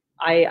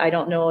 I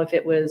don't know if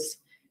it was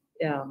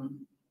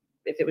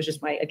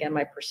just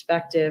my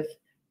perspective,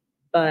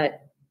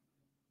 but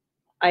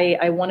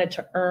I wanted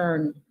to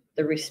earn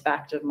the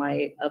respect of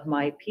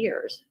my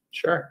peers.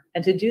 Sure.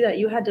 And to do that,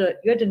 you had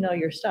to know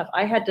your stuff.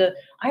 I had to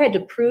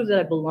prove that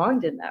I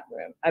belonged in that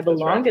room. I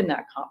belonged in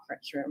that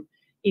conference room,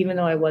 even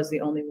though I was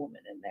the only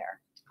woman in there.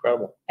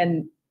 Incredible.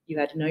 And you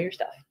had to know your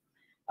stuff.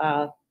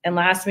 And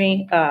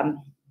lastly,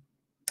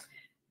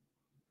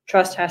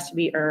 trust has to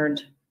be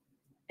earned,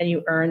 and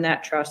you earn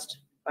that trust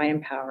by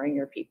empowering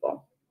your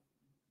people.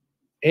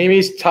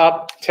 Amy's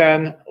top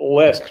 10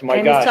 list. My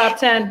Amy's gosh. top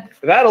 10.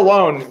 That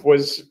alone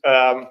was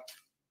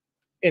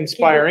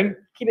inspiring.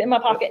 Keep it in my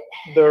pocket.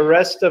 The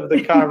rest of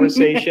the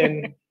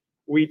conversation,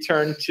 we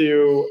turn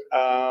to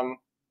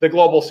the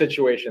global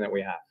situation that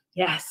we have.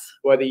 Yes.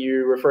 Whether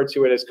you refer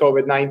to it as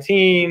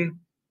COVID-19,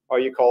 or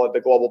you call it the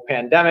global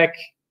pandemic,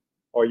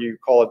 or you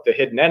call it the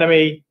hidden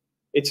enemy,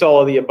 it's all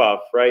of the above,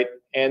 right?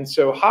 And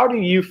so how do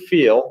you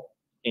feel,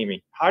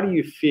 Amy, how do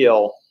you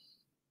feel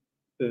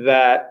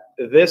that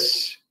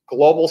this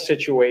global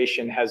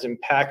situation has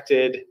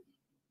impacted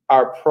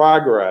our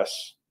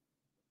progress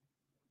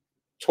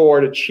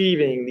toward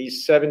achieving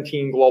these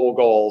 17 global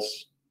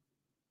goals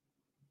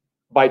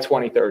by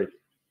 2030?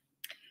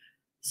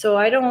 So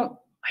I don't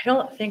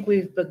think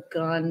we've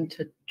begun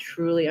to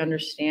truly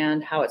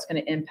understand how it's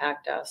going to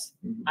impact us,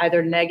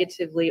 either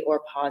negatively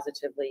or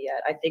positively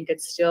yet. I think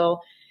it's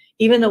still,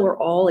 even though we're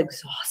all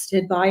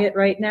exhausted by it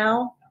right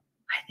now,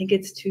 I think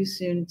it's too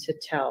soon to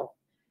tell.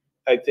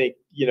 I think,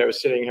 you know,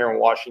 sitting here in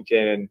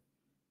Washington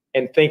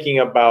and thinking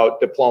about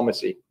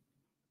diplomacy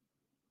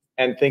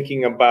and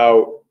thinking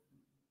about,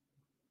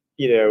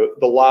 you know,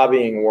 the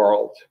lobbying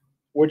world,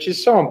 which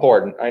is so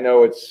important. I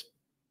know it's,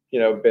 you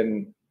know,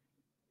 been,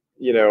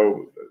 you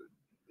know,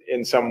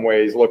 in some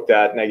ways looked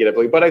at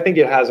negatively, but I think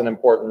it has an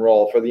important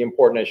role for the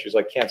important issues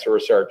like cancer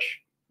research.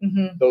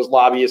 Those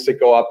lobbyists that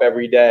go up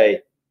every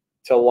day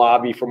to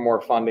lobby for more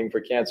funding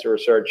for cancer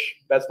research,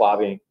 that's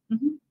lobbying.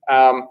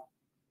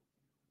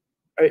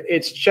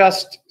 It's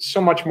just so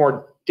much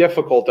more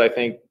difficult, I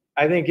think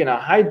in a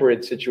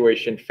hybrid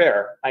situation,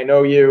 fair. I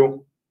know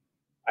you,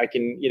 I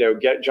can, you know,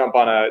 jump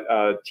on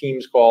a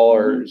Teams call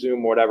or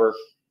Zoom, whatever.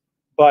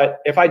 But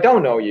if I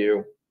don't know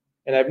you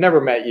and I've never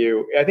met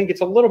you, I think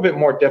it's a little bit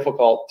more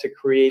difficult to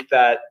create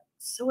that.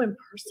 So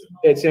impersonal.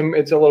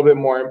 It's a little bit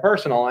more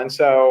impersonal. And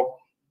so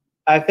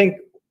I think,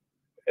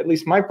 at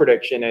least my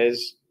prediction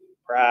is,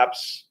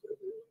 perhaps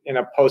in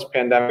a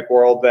post-pandemic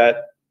world,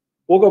 that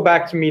we'll go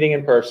back to meeting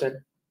in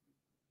person,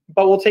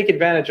 but we'll take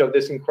advantage of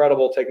this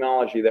incredible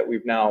technology that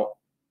we've now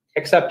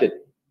accepted.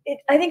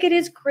 I think it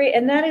is great.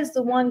 And that is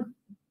one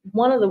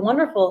of the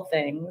wonderful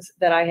things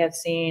that I have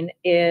seen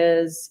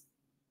is,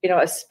 you know,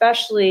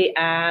 especially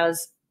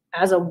as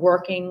a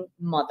working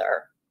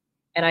mother.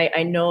 And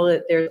I know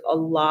that there's a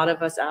lot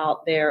of us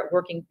out there,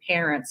 working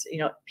parents, you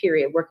know,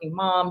 period, working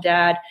mom,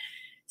 dad,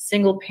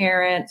 single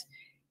parent.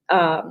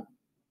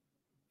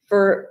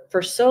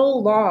 For so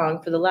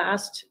long, for the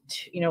last,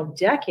 you know,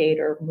 decade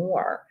or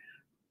more,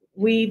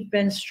 we've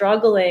been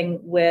struggling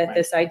with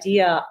this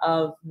idea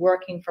of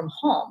working from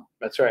home.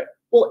 That's right.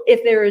 Well,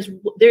 if there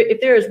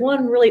is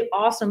one really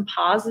awesome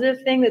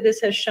positive thing that this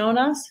has shown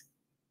us,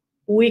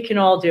 we can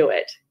all do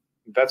it.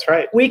 That's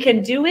right. We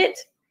can do it,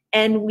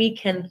 and we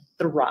can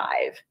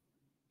thrive.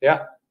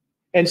 Yeah.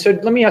 And so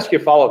let me ask you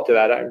a follow-up to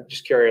that. I'm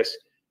just curious,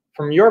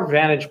 from your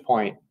vantage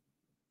point,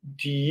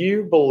 do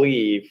you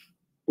believe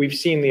we've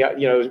seen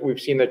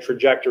the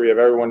trajectory of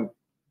everyone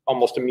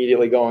almost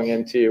immediately going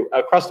into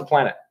across the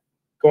planet,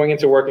 going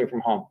into working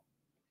from home.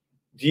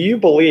 Do you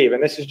believe,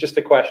 and this is just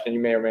a question, you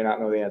may or may not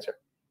know the answer,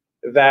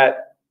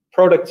 that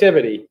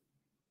productivity,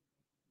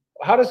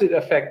 how does it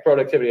affect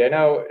productivity? I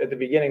know at the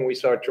beginning we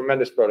saw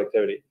tremendous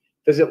productivity.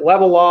 Does it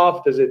level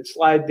off? Does it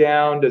slide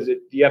down? Does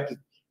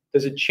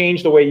it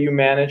change the way you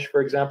manage,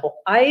 for example?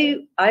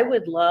 I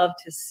would love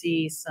to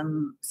see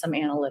some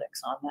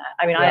analytics on that.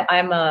 I mean, Yeah.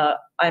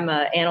 I'm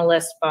a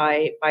analyst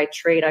by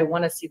trade. I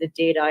want to see the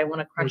data. I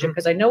want to crunch it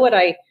because I know what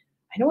I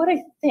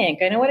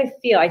think. I know what I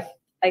feel. I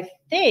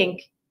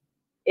think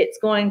it's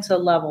going to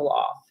level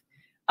off,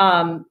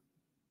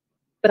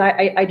 but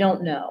I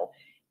don't know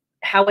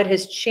how it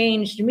has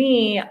changed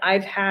me.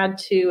 I've had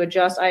to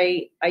adjust.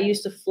 I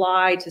used to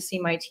fly to see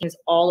my teams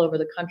all over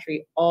the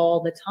country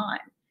all the time.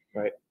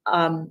 Right.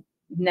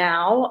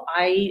 Now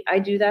I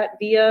do that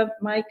via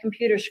my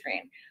computer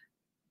screen.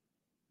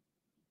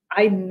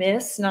 I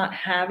miss not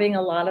having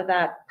a lot of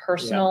that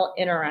personal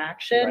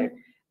interaction.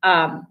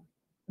 Right.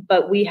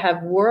 But we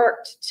have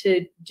worked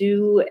to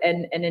do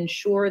and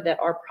ensure that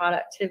our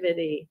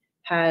productivity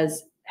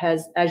has,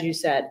 as you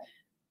said,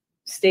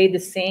 stayed the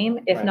same,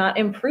 if not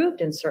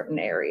improved in certain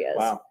areas.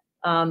 Wow.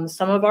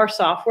 Some of our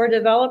software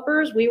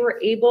developers, we were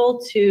able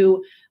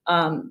to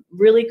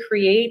really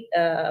create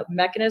a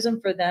mechanism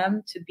for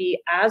them to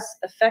be as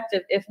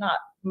effective, if not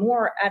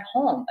more, at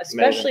home,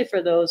 especially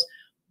for those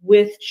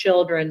with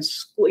children.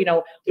 School,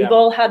 we've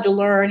all had to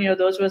learn,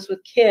 those of us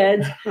with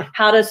kids,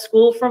 how to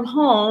school from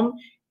home.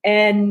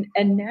 And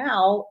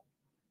now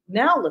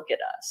look at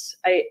us.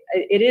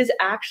 It is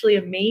actually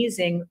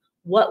amazing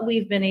what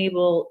we've been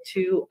able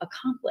to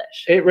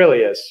accomplish. It really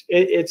is.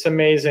 It's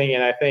amazing.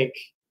 And I think,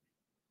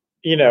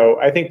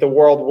 the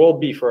world will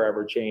be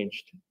forever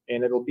changed,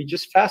 and it'll be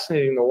just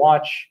fascinating to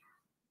watch,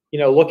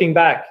 looking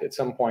back at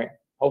some point,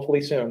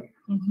 hopefully soon,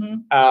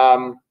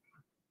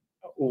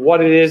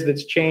 what it is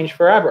that's changed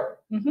forever,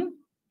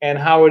 and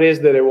how it is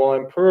that it will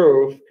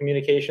improve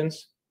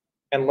communications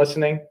and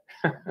listening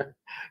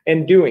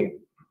and doing.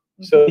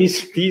 So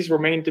these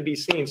remain to be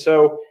seen.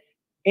 So,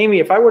 Amy,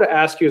 if I were to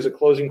ask you as a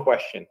closing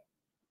question,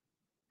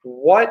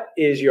 what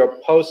is your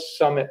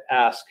post-summit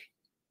ask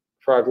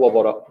for our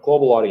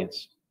global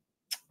audience?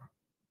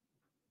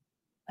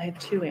 I have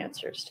two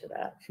answers to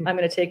that. I'm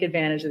going to take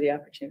advantage of the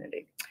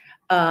opportunity.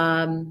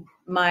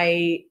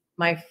 My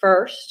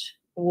first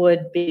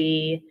would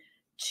be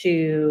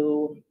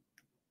to,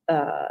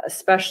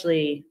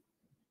 especially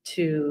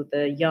to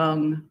the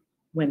young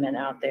women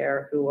out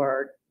there who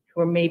are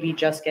maybe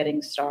just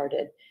getting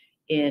started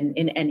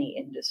in any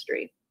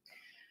industry.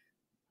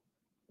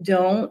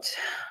 Don't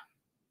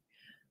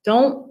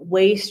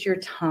waste your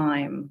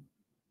time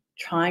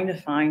trying to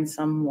find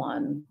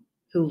someone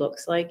who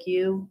looks like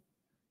you,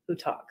 who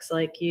talks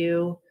like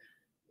you,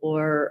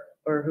 or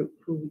who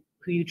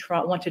you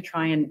want to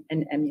try and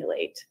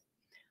emulate.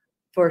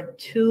 For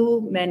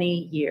too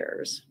many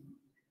years,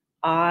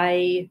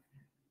 I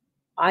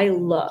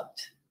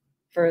looked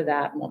for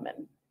that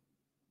woman,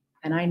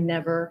 and I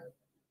never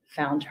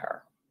found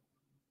her.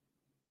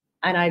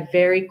 And I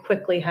very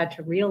quickly had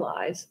to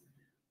realize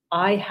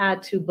I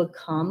had to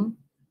become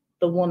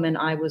the woman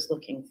I was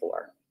looking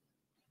for.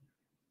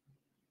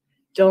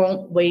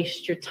 Don't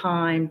waste your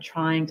time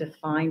trying to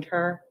find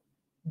her.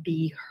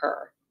 Be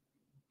her.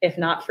 If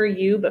not for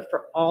you, but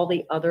for all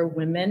the other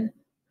women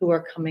who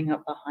are coming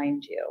up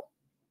behind you,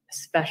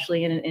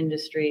 especially in an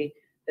industry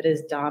that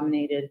is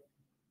dominated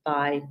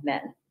by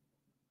men.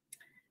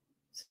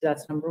 So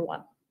that's number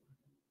one.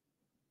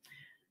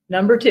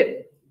 Number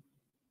two,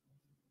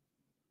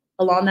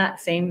 along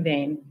that same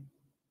vein,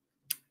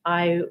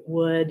 I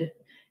would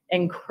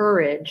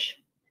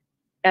encourage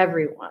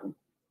everyone,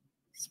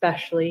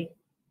 especially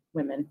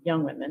women,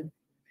 young women,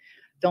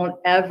 don't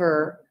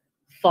ever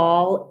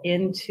fall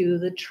into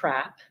the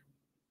trap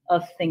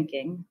of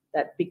thinking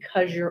that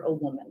because you're a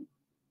woman,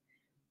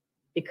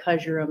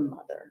 because you're a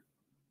mother,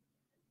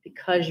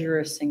 because you're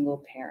a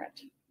single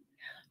parent,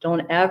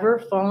 don't ever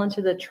fall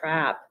into the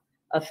trap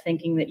of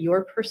thinking that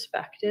your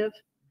perspective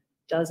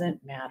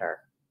doesn't matter.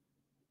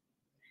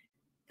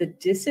 The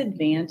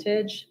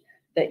disadvantage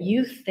that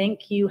you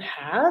think you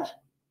have,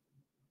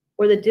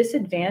 or the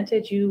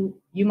disadvantage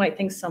you might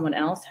think someone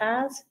else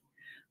has,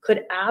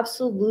 could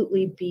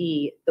absolutely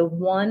be the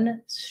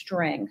one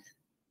strength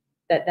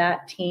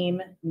that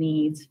team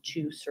needs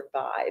to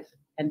survive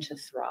and to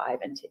thrive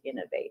and to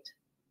innovate.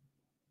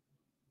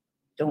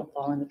 Don't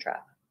fall in the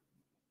trap.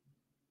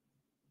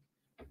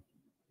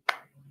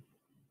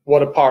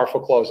 What a powerful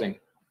closing.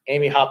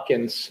 Amy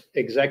Hopkins,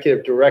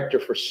 Executive Director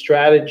for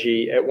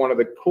Strategy at one of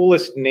the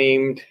coolest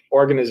named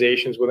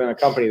organizations within a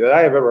company that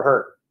I have ever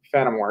heard,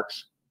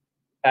 PhantomWorks,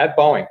 at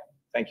Boeing.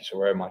 Thank you so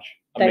very much.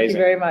 Amazing. Thank you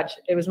very much.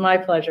 It was my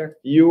pleasure.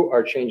 You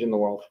are changing the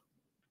world.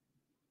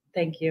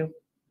 Thank you.